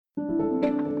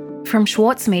From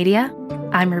Schwartz Media,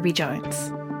 I'm Ruby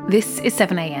Jones. This is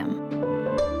 7am.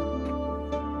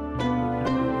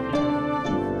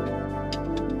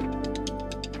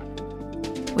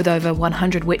 With over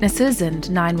 100 witnesses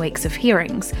and 9 weeks of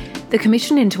hearings, the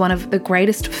Commission into one of the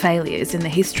greatest failures in the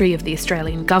history of the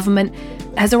Australian government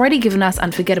has already given us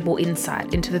unforgettable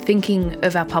insight into the thinking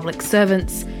of our public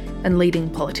servants and leading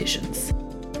politicians.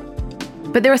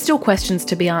 But there are still questions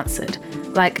to be answered,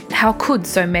 like how could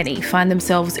so many find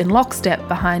themselves in lockstep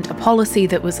behind a policy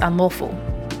that was unlawful?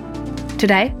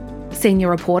 Today, senior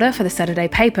reporter for the Saturday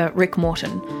paper, Rick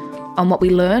Morton, on what we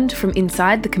learned from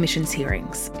inside the Commission's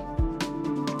hearings.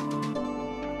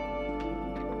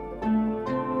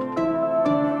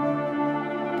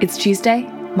 It's Tuesday,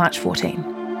 March 14.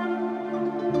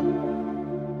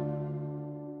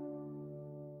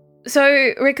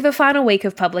 So, Rick, the final week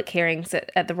of public hearings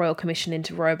at the Royal Commission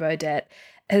into Robodebt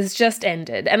has just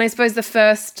ended. And I suppose the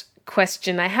first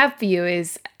question I have for you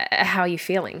is, how are you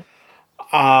feeling?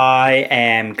 I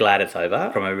am glad it's over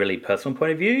from a really personal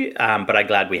point of view, but I'm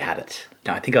glad we had it.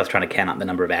 I think I was trying to count up the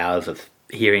number of hours of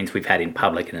hearings we've had in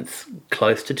public, and it's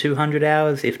close to 200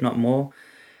 hours, if not more.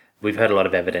 We've heard a lot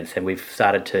of evidence, and we've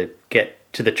started to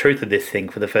get to the truth of this thing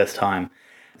for the first time.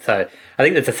 So I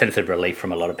think there's a sense of relief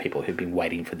from a lot of people who've been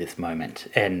waiting for this moment,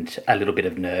 and a little bit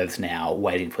of nerves now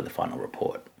waiting for the final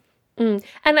report. And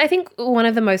I think one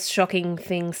of the most shocking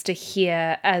things to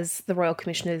hear as the Royal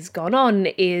Commission has gone on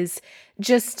is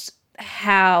just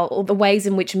how the ways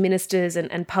in which ministers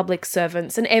and public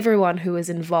servants and everyone who is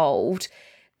involved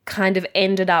kind of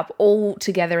ended up all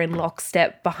together in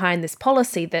lockstep behind this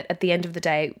policy that at the end of the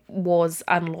day was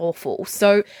unlawful.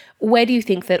 So where do you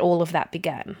think that all of that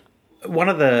began? One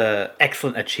of the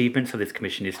excellent achievements of this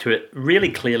commission is to really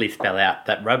clearly spell out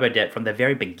that Robodebt from the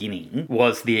very beginning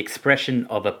was the expression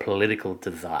of a political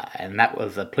desire. And that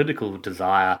was a political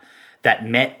desire that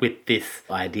met with this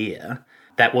idea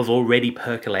that was already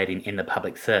percolating in the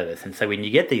public service. And so when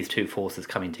you get these two forces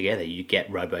coming together, you get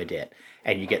Robodebt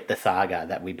and you get the saga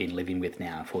that we've been living with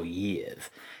now for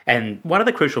years. And one of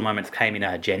the crucial moments came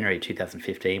in January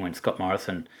 2015 when Scott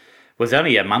Morrison was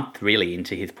only a month really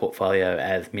into his portfolio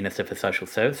as Minister for Social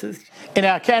Services. In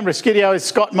our Canberra studio is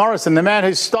Scott Morrison, the man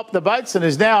who's stopped the boats and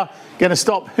is now going to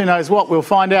stop who knows what. We'll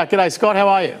find out. G'day, Scott. How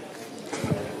are you?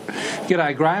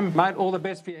 G'day, Graham. Mate, all the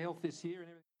best for your health this year.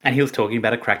 And he was talking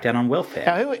about a crackdown on welfare.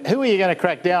 Now, who are you going to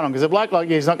crack down on? Because a bloke like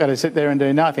you is not going to sit there and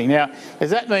do nothing. Now,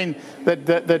 does that mean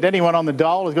that anyone on the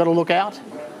dole has got to look out?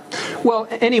 Well,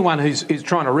 anyone who's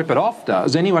trying to rip it off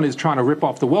does. Anyone who's trying to rip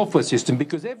off the welfare system,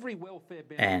 because every welfare...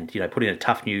 And, putting a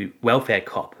tough new welfare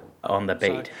cop on the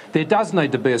beat. So there does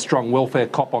need to be a strong welfare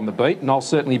cop on the beat, and I'll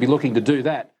certainly be looking to do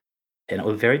that. And it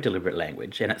was very deliberate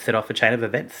language, and it set off a chain of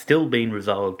events still being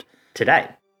resolved today.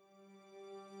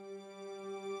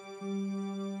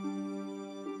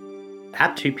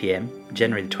 At 2 p.m,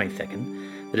 January the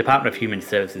 22nd, the Department of Human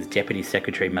Services Deputy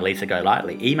Secretary Melissa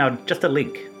Golightly emailed just a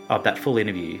link of that full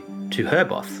interview to her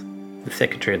boss, the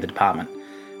Secretary of the Department,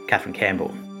 Catherine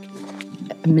Campbell.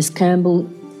 Ms Campbell,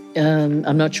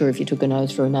 I'm not sure if you took an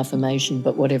oath for an affirmation,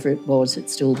 but whatever it was, it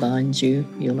still binds you,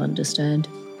 you'll understand.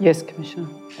 Yes, Commissioner.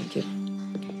 Thank you.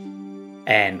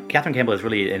 And Catherine Campbell is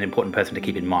really an important person to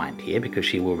keep in mind here because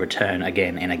she will return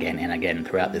again and again and again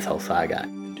throughout this whole saga.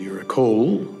 Do you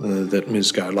recall that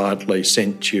Ms Golightly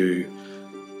sent you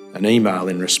an email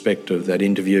in respect of that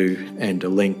interview and a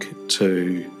link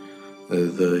to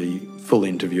the full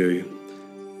interview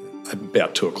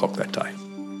about 2 o'clock that day?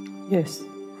 Yes.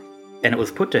 And it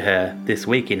was put to her this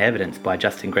week in evidence by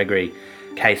Justin Gregory,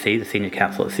 KC, the Senior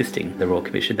Counsel assisting the Royal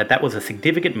Commission, that was a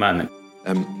significant moment.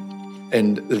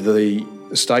 And the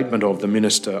statement of the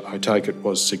Minister, I take it,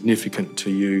 was significant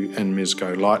to you and Ms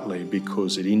Golightly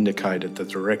because it indicated the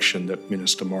direction that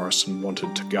Minister Morrison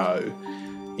wanted to go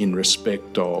in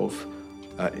respect of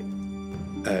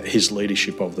his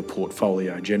leadership of the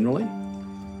portfolio generally.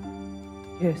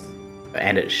 Yes.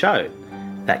 And it showed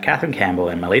that Catherine Campbell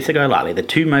and Melissa Golightly, the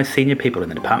two most senior people in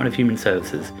the Department of Human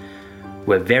Services,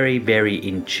 were very, very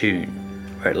in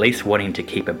tune, or at least wanting to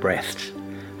keep abreast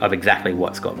of exactly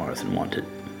what Scott Morrison wanted.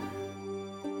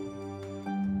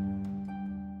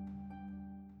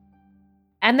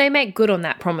 And they make good on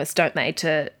that promise, don't they,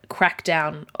 to crack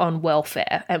down on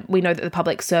welfare. And we know that the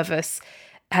public service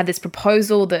had this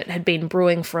proposal that had been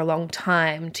brewing for a long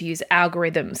time to use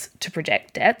algorithms to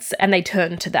project debts, and they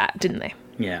turned to that, didn't they?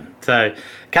 Yeah. So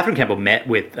Catherine Campbell met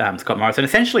with Scott Morrison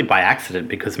essentially by accident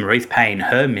because Marise Payne,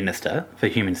 her Minister for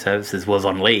Human Services, was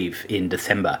on leave in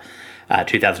December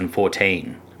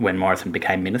 2014 when Morrison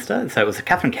became Minister. So it was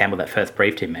Catherine Campbell that first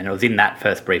briefed him, and it was in that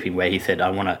first briefing where he said, I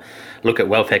want to look at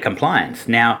welfare compliance.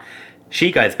 Now,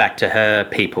 She goes back to her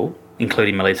people,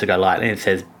 including Melissa Golightly, and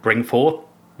says, bring forth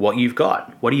what you've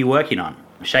got. What are you working on?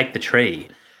 Shake the tree.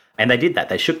 And they did that.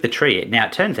 They shook the tree. Now,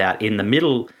 it turns out in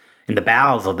the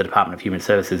bowels of the Department of Human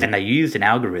Services, and they used an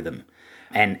algorithm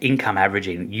and income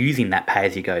averaging using that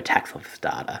pay-as-you-go tax office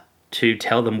data to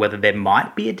tell them whether there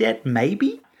might be a debt,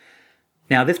 maybe.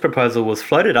 Now, this proposal was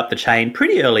floated up the chain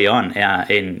pretty early on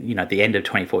in the end of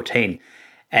 2014.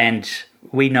 And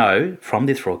we know from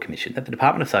this Royal Commission that the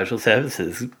Department of Social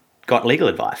Services got legal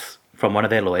advice from one of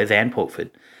their lawyers, Anne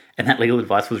Portford. And that legal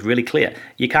advice was really clear.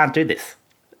 You can't do this.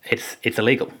 It's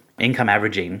illegal. Income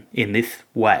averaging in this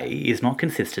way is not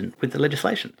consistent with the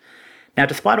legislation. Now,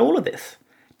 despite all of this,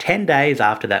 10 days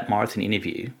after that Morrison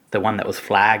interview, the one that was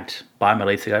flagged by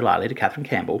Melissa Golightly to Catherine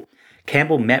Campbell,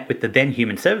 Campbell met with the then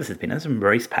Human Services Minister,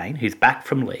 Marise Payne, who's back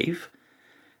from leave.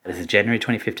 This is January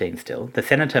 2015 still. The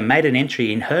Senator made an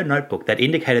entry in her notebook that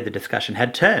indicated the discussion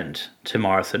had turned to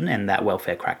Morrison and that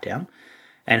welfare crackdown.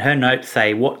 And her notes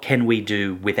say, what can we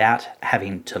do without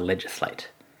having to legislate?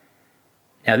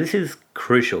 Now, this is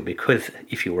crucial because,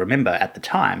 if you'll remember, at the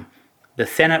time, the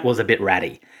Senate was a bit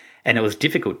ratty and it was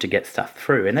difficult to get stuff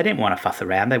through and they didn't want to fuss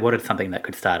around. They wanted something that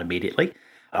could start immediately.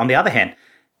 On the other hand,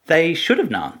 they should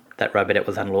have known that robo-debt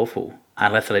was unlawful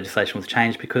unless the legislation was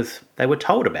changed because they were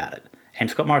told about it. And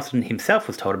Scott Morrison himself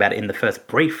was told about it in the first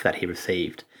brief that he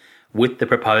received with the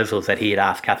proposals that he had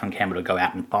asked Catherine Campbell to go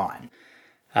out and find.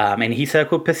 And he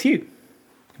circled pursue,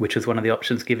 which was one of the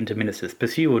options given to ministers,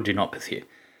 pursue or do not pursue.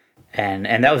 And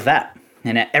that was that.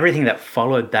 And everything that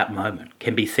followed that moment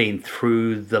can be seen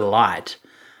through the light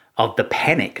of the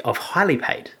panic of highly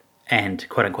paid and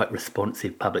quote-unquote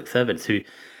responsive public servants who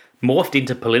morphed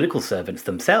into political servants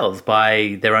themselves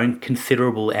by their own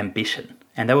considerable ambition.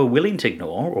 And they were willing to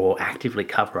ignore or actively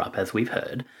cover up, as we've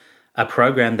heard, a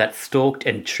program that stalked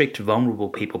and tricked vulnerable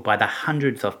people by the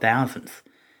hundreds of thousands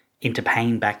into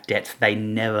paying back debts they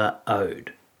never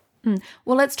owed.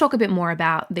 Well, let's talk a bit more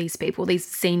about these people, these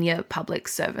senior public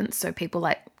servants, so people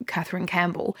like Catherine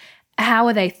Campbell. How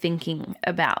are they thinking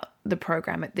about the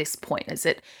program at this point as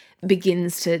it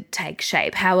begins to take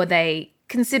shape? How are they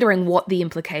considering what the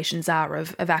implications are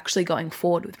of actually going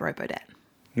forward with robo-debt?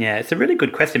 Yeah, it's a really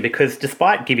good question because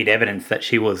despite giving evidence that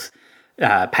she was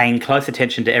paying close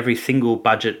attention to every single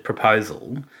budget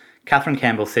proposal, Catherine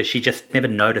Campbell says she just never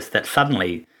noticed that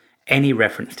suddenly any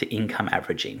reference to income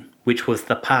averaging, which was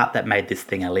the part that made this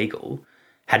thing illegal,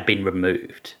 had been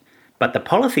removed. But the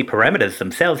policy parameters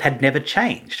themselves had never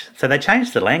changed. So they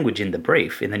changed the language in the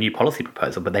brief, in the new policy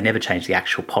proposal, but they never changed the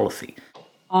actual policy.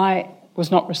 I was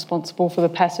not responsible for the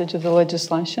passage of the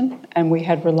legislation, and we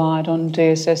had relied on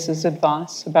DSS's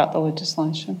advice about the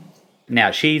legislation.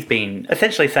 Now, she's been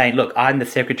essentially saying, look, I'm the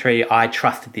secretary, I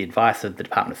trusted the advice of the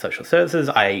Department of Social Services,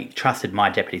 I trusted my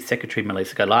deputy secretary,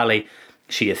 Melissa Golightly.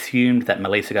 She assumed that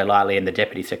Melissa Golightly and the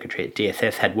deputy secretary at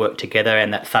DSS had worked together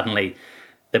and that suddenly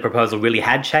the proposal really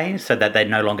had changed so that they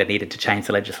no longer needed to change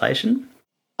the legislation.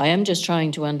 I am just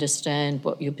trying to understand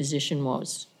what your position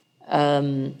was.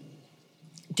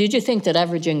 Did you think that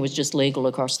averaging was just legal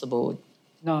across the board?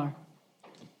 No.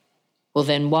 Well,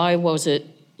 then why was it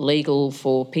legal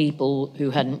for people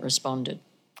who hadn't responded?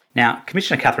 Now,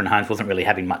 Commissioner Catherine Holmes wasn't really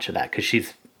having much of that because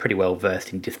she's pretty well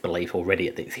versed in disbelief already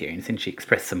at these hearings, and she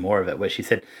expressed some more of it where she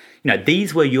said,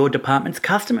 these were your department's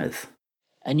customers.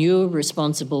 And you're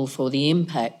responsible for the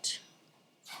impact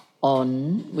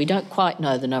on, we don't quite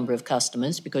know the number of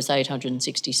customers because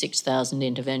 866,000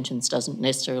 interventions doesn't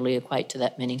necessarily equate to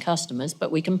that many customers, but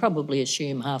we can probably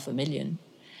assume 500,000.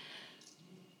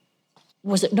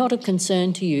 Was it not a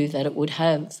concern to you that it would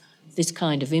have this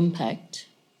kind of impact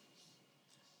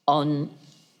on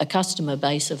a customer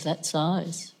base of that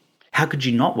size? How could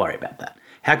you not worry about that?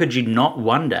 How could you not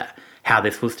wonder how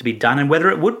this was to be done and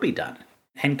whether it would be done?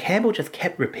 And Campbell just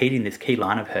kept repeating this key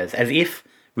line of hers as if,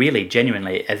 really,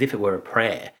 genuinely, as if it were a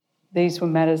prayer. These were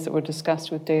matters that were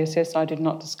discussed with DSS. I did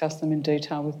not discuss them in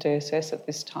detail with DSS at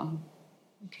this time.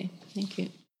 Okay, thank you.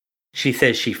 She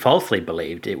says she falsely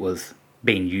believed it was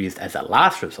being used as a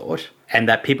last resort and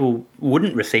that people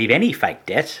wouldn't receive any fake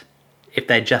debt if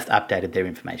they just updated their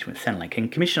information with Centrelink.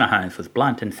 And Commissioner Holmes was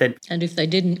blunt and said... And if they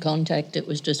didn't contact,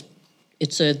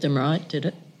 it served them right, did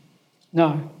it?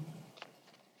 No.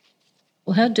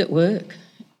 Well, how did it work?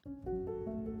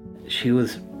 She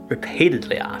was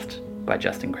repeatedly asked by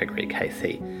Justin Gregory at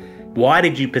KC, why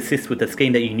did you persist with a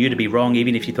scheme that you knew to be wrong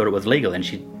even if you thought it was legal? And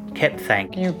she kept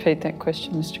saying... Can you repeat that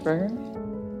question, Mr. Gregory?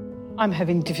 I'm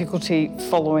having difficulty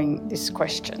following this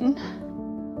question.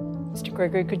 Mr.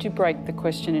 Gregory, could you break the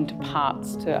question into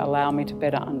parts to allow me to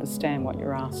better understand what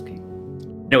you're asking?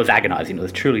 It was agonising. It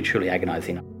was truly, truly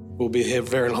agonising. We'll be here a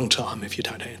very long time if you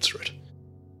don't answer it.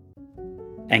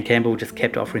 And Campbell just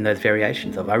kept offering those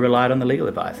variations of, I relied on the legal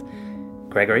advice.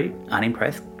 Gregory,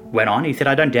 unimpressed, went on. He said,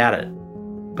 I don't doubt it.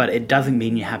 But it doesn't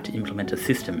mean you have to implement a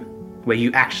system where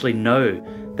you actually know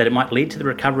that it might lead to the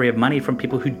recovery of money from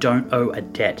people who don't owe a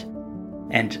debt.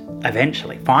 And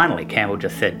eventually, finally, Campbell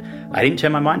just said, I didn't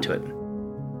turn my mind to it.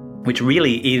 Which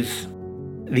really is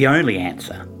the only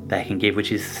answer they can give,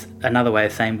 which is another way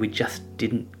of saying we just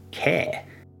didn't care.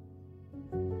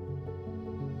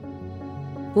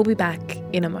 We'll be back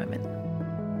in a moment.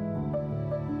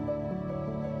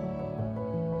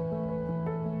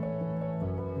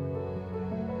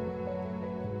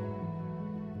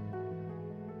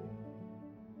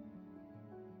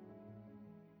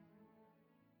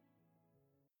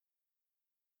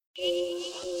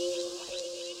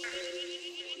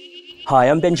 Hi,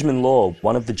 I'm Benjamin Law,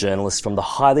 one of the journalists from the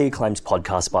highly acclaimed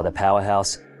podcast by the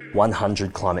Powerhouse,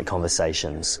 100 Climate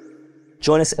Conversations.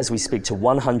 Join us as we speak to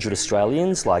 100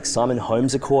 Australians like Simon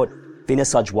Holmes-A-Court,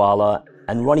 Venus Ajwala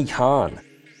and Ronnie Khan,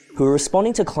 who are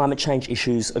responding to climate change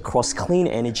issues across clean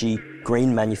energy,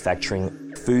 green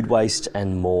manufacturing, food waste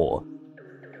and more.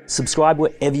 Subscribe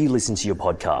wherever you listen to your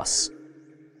podcasts.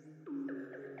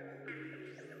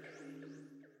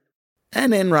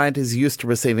 Anne Enright is used to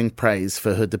receiving praise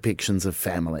for her depictions of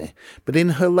family, but in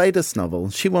her latest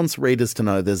novel, she wants readers to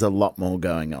know there's a lot more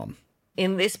going on.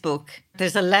 In this book,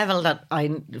 there's a level that I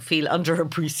feel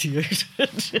underappreciated,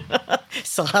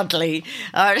 sadly.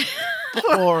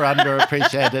 Poor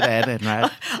underappreciated Anne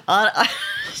Enright.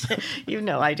 You've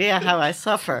no idea how I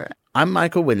suffer. I'm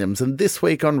Michael Williams, and this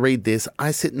week on Read This,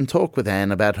 I sit and talk with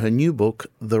Anne about her new book,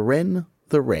 The Wren,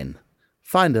 The Wren.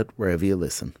 Find it wherever you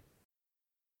listen.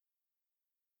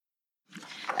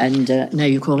 And now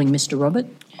you're calling Mr. Robert?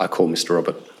 I call Mr.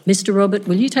 Robert. Mr. Robert,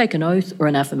 will you take an oath or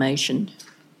an affirmation?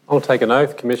 I'll take an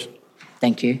oath, Commissioner.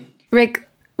 Thank you. Rick,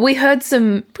 we heard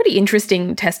some pretty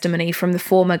interesting testimony from the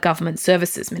former Government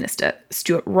Services Minister,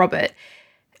 Stuart Robert.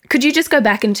 Could you just go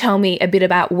back and tell me a bit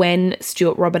about when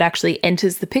Stuart Robert actually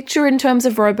enters the picture in terms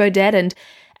of robo-debt and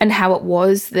how it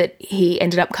was that he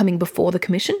ended up coming before the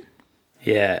Commission?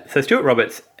 Yeah, so Stuart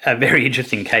Robert's a very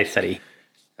interesting case study.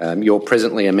 You're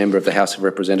presently a member of the House of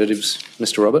Representatives,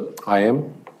 Mr. Robert. I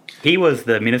am. He was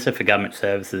the Minister for Government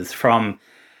Services from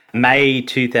May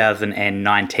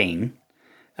 2019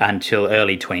 until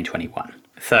early 2021.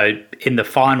 So in the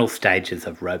final stages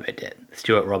of robo-debt,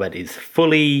 Stuart Robert is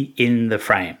fully in the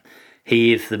frame.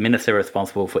 He is the minister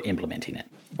responsible for implementing it.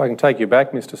 If I can take you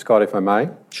back, Mr. Scott, if I may.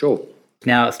 Sure.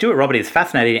 Now, Stuart Robert is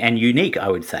fascinating and unique, I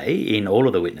would say, in all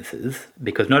of the witnesses,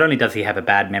 because not only does he have a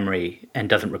bad memory and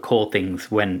doesn't recall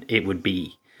things when it would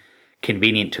be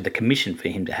convenient to the Commission for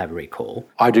him to have a recall.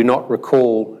 I do not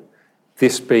recall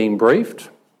this being briefed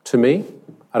to me.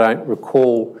 I don't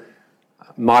recall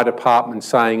my department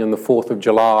saying on the 4th of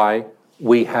July,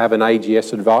 we have an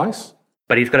AGS advice.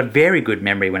 But he's got a very good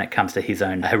memory when it comes to his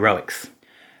own heroics,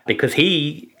 because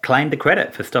he claimed the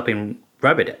credit for stopping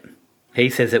robo-debt.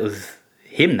 He says it was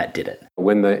him that did it.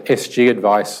 When the SG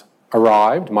advice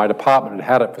arrived, my department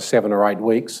had it for 7 or 8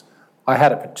 weeks. I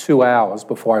had it for 2 hours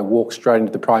before I walked straight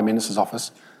into the Prime Minister's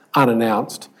office,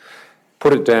 unannounced,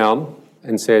 put it down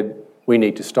and said, we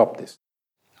need to stop this.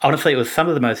 Honestly, it was some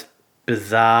of the most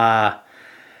bizarre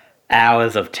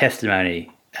hours of testimony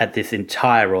at this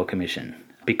entire Royal Commission,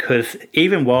 because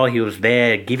even while he was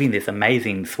there giving this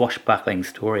amazing swashbuckling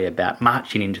story about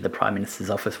marching into the Prime Minister's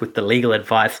office with the legal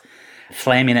advice,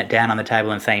 slamming it down on the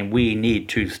table and saying, we need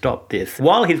to stop this.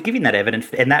 While he's giving that evidence,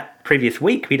 in that previous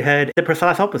week, we'd heard the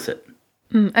precise opposite.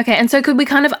 Okay, and so could we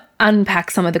kind of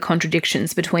unpack some of the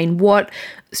contradictions between what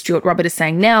Stuart Robert is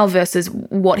saying now versus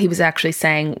what he was actually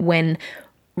saying when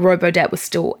robo-debt was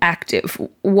still active?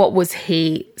 What was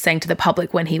he saying to the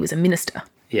public when he was a minister?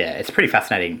 Yeah, it's a pretty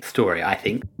fascinating story, I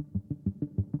think.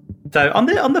 So on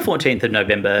the 14th of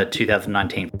November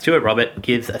 2019, Stuart Robert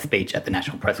gives a speech at the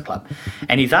National Press Club,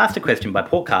 and he's asked a question by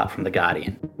Paul Carp from The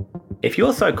Guardian. If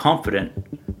you're so confident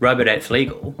robo-debt's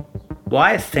legal,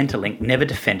 why has Centrelink never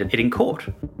defended it in court?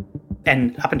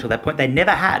 And up until that point, they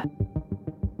never had.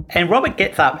 And Robert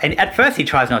gets up, and at first he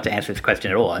tries not to answer this question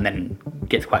at all, and then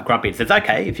gets quite grumpy and says,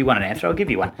 okay, if you want an answer, I'll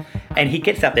give you one. And he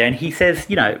gets up there and he says,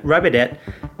 robo-debt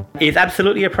is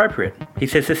absolutely appropriate. He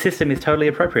says the system is totally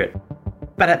appropriate.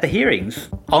 But at the hearings,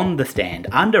 on the stand,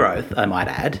 under oath, I might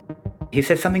add, he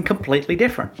says something completely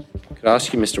different. Could I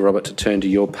ask you, Mr. Robert, to turn to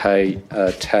your pay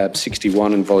tab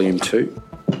 61 in Volume 2,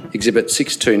 Exhibit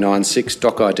 6296,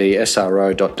 Doc ID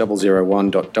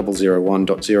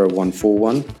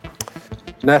SRO.001.001.0141.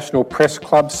 National Press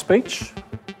Club speech,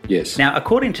 Yes. Now,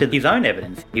 according to his own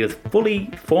evidence, he was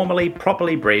formally,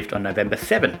 properly briefed on November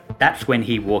 7. That's when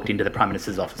he walked into the Prime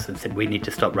Minister's office and said, we need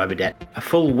to stop Robodebt, a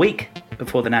full week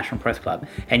before the National Press Club.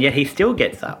 And yet he still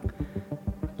gets up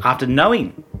after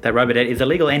knowing that Robodebt is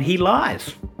illegal, and he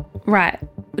lies. Right.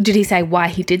 Did he say why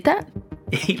he did that?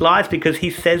 He lies because he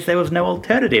says there was no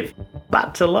alternative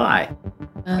but to lie.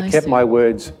 I kept my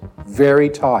words very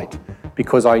tight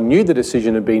because I knew the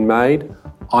decision had been made.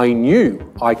 I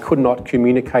knew I could not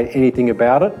communicate anything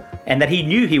about it. And that he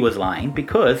knew he was lying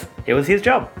because it was his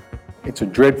job. It's a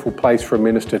dreadful place for a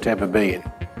minister to ever be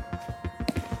in.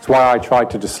 That's why I tried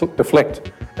to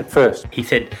deflect at first. He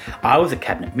said, I was a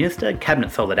cabinet minister,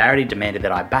 cabinet solidarity demanded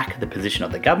that I back the position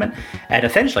of the government, and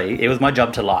essentially it was my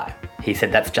job to lie. He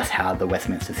said that's just how the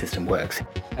Westminster system works.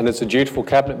 And as a dutiful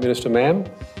cabinet minister, ma'am,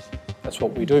 that's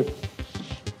what we do.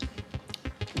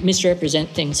 Misrepresent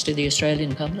things to the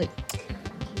Australian public?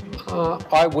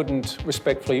 I wouldn't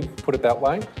respectfully put it that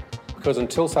way, because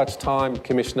until such time,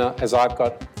 Commissioner, as I've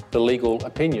got the legal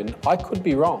opinion, I could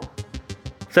be wrong.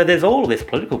 So there's all this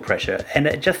political pressure, and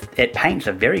it paints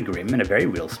a very grim and a very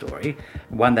real story,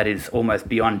 one that is almost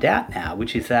beyond doubt now,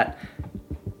 which is that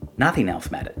nothing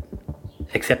else mattered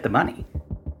except the money.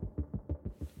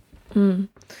 Mm.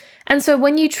 And so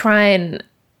when you try and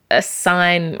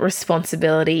assign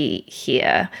responsibility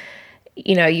here,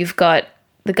 you know, you've got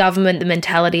the government, the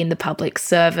mentality in the public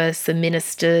service, the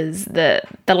ministers, the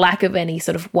lack of any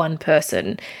sort of one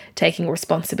person taking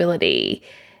responsibility.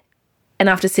 And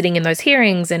after sitting in those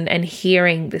hearings and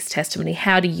hearing this testimony,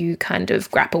 how do you kind of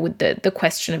grapple with the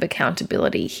question of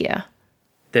accountability here?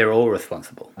 They're all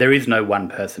responsible. There is no one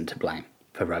person to blame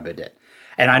for Robodebt.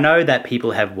 And I know that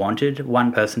people have wanted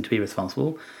one person to be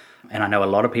responsible, and I know a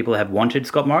lot of people have wanted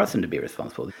Scott Morrison to be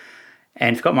responsible.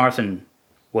 And Scott Morrison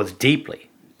was deeply,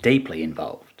 deeply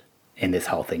involved in this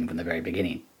whole thing from the very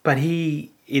beginning. But he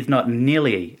is not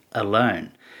nearly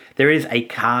alone. There is a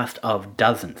cast of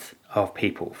dozens of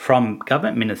people, from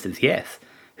government ministers, yes,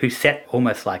 who set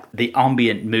almost like the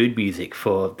ambient mood music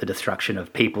for the destruction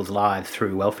of people's lives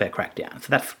through welfare crackdowns. So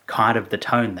that's kind of the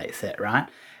tone they set, right?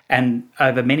 And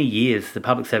over many years, the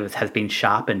public service has been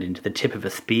sharpened into the tip of a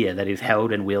spear that is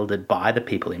held and wielded by the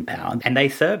people in power. And they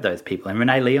serve those people. And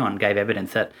Renee Leon gave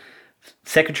evidence that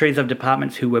secretaries of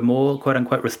departments who were more, quote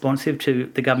unquote, responsive to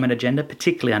the government agenda,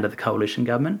 particularly under the coalition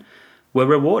government, were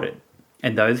rewarded.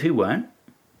 And those who weren't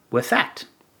were sacked.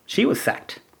 She was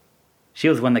sacked. She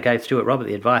was the one that gave Stuart Robert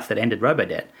the advice that ended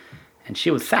Robodebt, and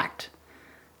she was sacked.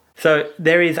 So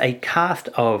there is a cast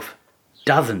of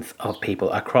dozens of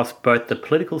people across both the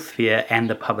political sphere and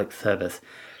the public service.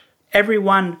 Every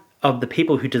one of the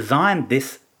people who designed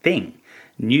this thing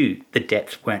knew the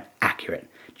debts weren't accurate.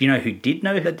 Do you know who did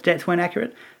know that the debts weren't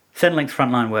accurate? Centrelink's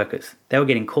frontline workers. They were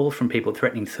getting calls from people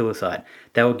threatening suicide.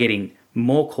 They were getting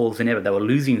more calls than ever. They were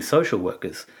losing social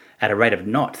workers at a rate of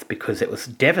knots because it was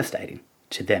devastating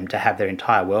to them to have their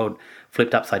entire world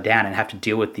flipped upside down and have to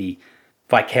deal with the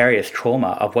vicarious trauma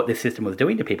of what this system was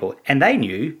doing to people. And they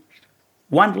knew,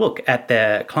 one look at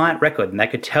their client record, and they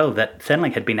could tell that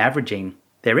Centrelink had been averaging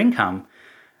their income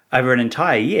over an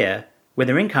entire year where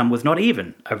their income was not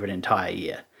even over an entire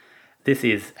year. This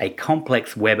is a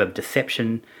complex web of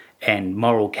deception and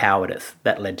moral cowardice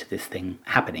that led to this thing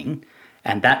happening,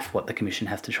 and that's what the Commission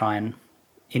has to try and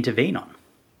intervene on.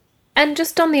 And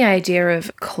just on the idea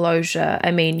of closure,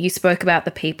 I mean, you spoke about the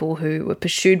people who were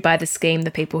pursued by the scheme,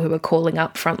 the people who were calling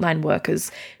up frontline workers,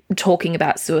 talking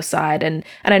about suicide. And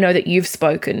I know that you've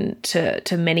spoken to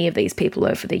many of these people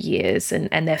over the years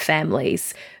and their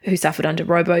families who suffered under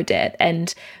Robodebt.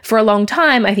 And for a long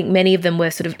time, I think many of them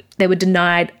were they were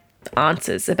denied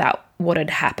answers about what had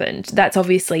happened. That's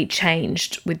obviously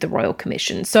changed with the Royal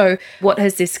Commission. So what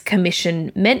has this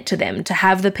commission meant to them to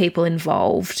have the people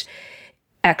involved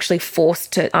actually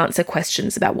forced to answer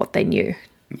questions about what they knew?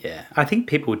 Yeah, I think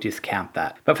people discount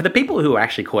that. But for the people who are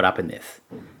actually caught up in this,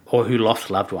 or who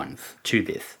lost loved ones to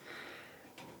this,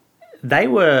 they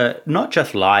were not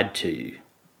just lied to,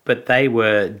 but they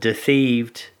were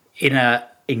deceived in an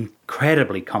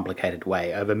incredibly complicated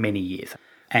way over many years.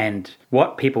 And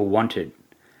what people wanted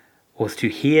was to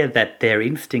hear that their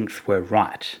instincts were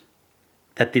right,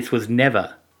 that this was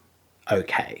never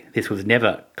okay, this was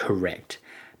never correct.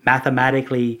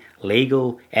 Mathematically,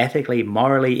 legal, ethically,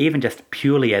 morally, even just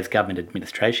purely as government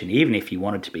administration, even if you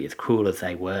wanted to be as cruel as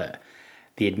they were,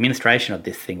 the administration of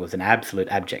this thing was an absolute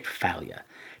abject failure.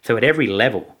 So at every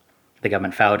level, the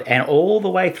government failed, and all the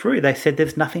way through, they said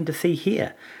there's nothing to see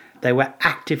here. They were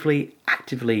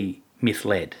actively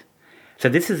misled. So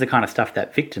this is the kind of stuff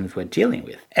that victims were dealing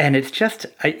with. And it's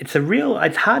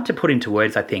hard to put into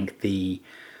words, I think, the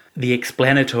the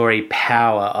explanatory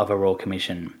power of a Royal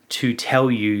Commission to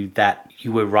tell you that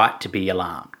you were right to be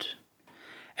alarmed.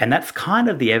 And that's kind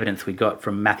of the evidence we got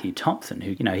from Matthew Thompson,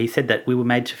 who, he said that we were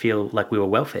made to feel like we were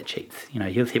welfare cheats. He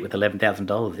was hit with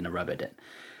 $11,000 in a robo-debt.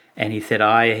 And he said,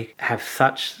 I have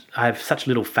such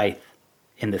little faith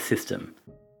in the system.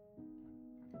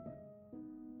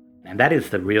 And that is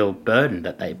the real burden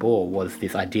that they bore, was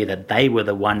this idea that they were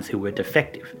the ones who were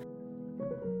defective.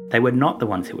 They were not the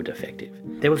ones who were defective.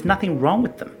 There was nothing wrong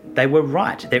with them. They were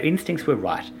right. Their instincts were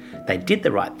right. They did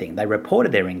the right thing. They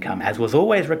reported their income, as was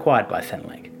always required by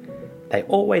Centrelink. They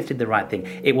always did the right thing.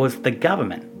 It was the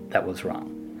government that was wrong.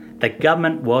 The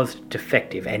government was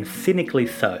defective, and cynically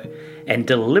so, and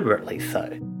deliberately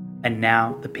so. And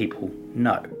now the people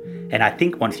know. And I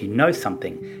think once you know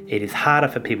something, it is harder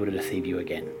for people to deceive you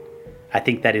again. I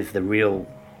think that is the real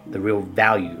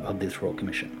value of this Royal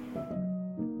Commission.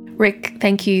 Rick,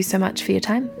 thank you so much for your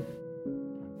time.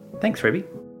 Thanks, Ruby.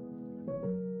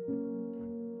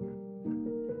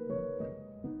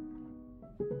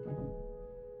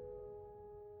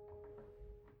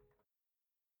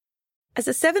 As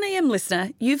a 7am listener,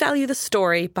 you value the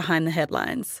story behind the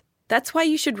headlines. That's why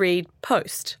you should read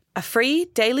Post, a free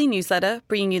daily newsletter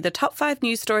bringing you the top 5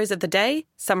 news stories of the day,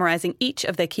 summarising each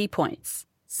of their key points.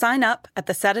 Sign up at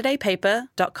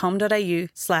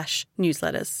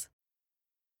thesaturdaypaper.com.au/newsletters.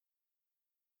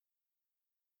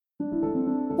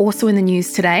 Also in the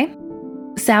news today,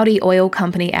 Saudi oil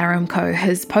company Aramco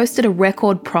has posted a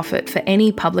record profit for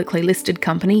any publicly listed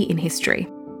company in history.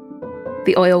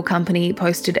 The oil company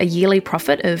posted a yearly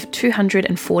profit of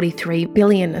 243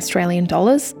 billion Australian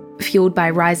dollars, fueled by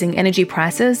rising energy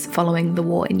prices following the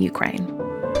war in Ukraine.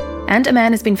 And a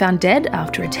man has been found dead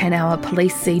after a 10-hour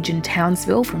police siege in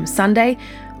Townsville from Sunday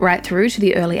right through to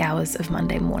the early hours of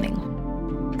Monday morning.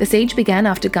 The siege began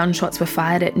after gunshots were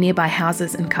fired at nearby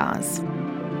houses and cars.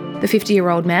 The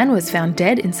 50-year-old man was found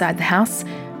dead inside the house,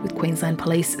 with Queensland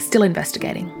Police still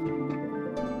investigating.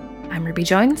 I'm Ruby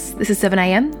Jones. This is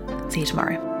 7am. See you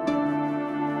tomorrow.